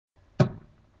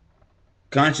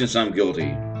Conscience, I'm guilty.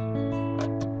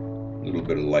 A little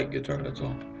bit of light guitar, that's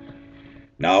all.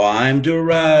 Now I'm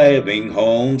driving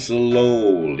home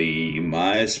slowly,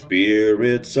 my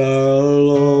spirits are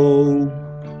low.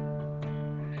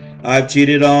 I've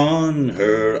cheated on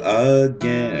her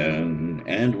again,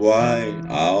 and why,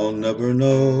 I'll never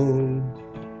know.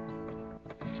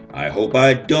 I hope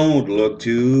I don't look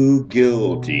too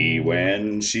guilty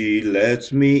when she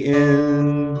lets me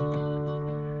in.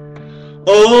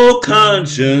 Oh,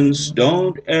 conscience,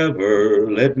 don't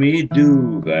ever let me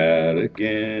do that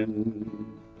again.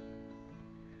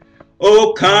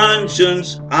 Oh,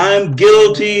 conscience, I'm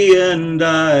guilty and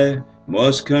I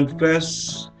must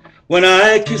confess. When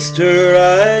I kissed her,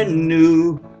 I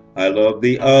knew I loved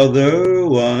the other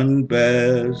one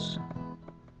best.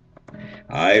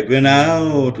 I've been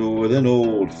out with an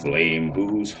old flame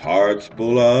whose heart's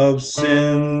full of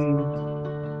sin.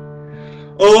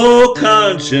 Oh,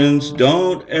 conscience,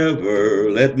 don't ever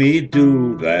let me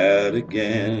do that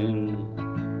again.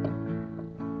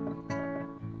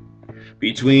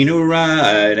 Between a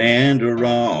right and a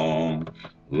wrong,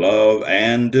 love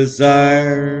and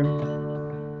desire,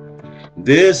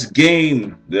 this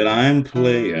game that I'm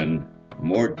playing,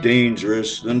 more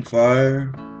dangerous than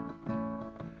fire.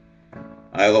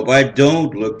 I hope I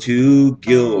don't look too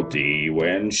guilty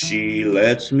when she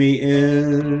lets me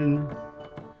in.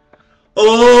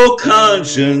 Oh,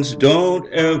 conscience,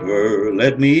 don't ever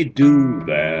let me do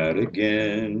that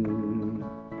again.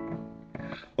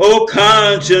 Oh,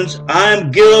 conscience,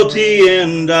 I'm guilty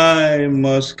and I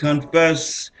must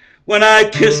confess. When I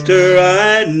kissed her,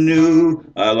 I knew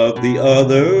I loved the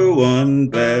other one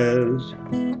best.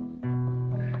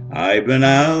 I've been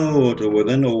out with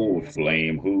an old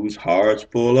flame whose heart's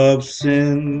full of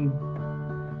sin.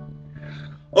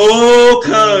 Oh,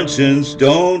 conscience,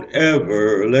 don't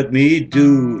ever let me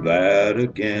do that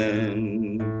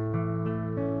again.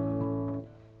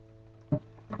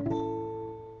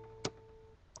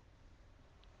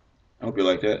 I hope you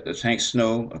like that. That's Hank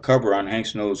Snow, a cover on Hank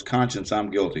Snow's Conscience, I'm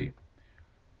Guilty.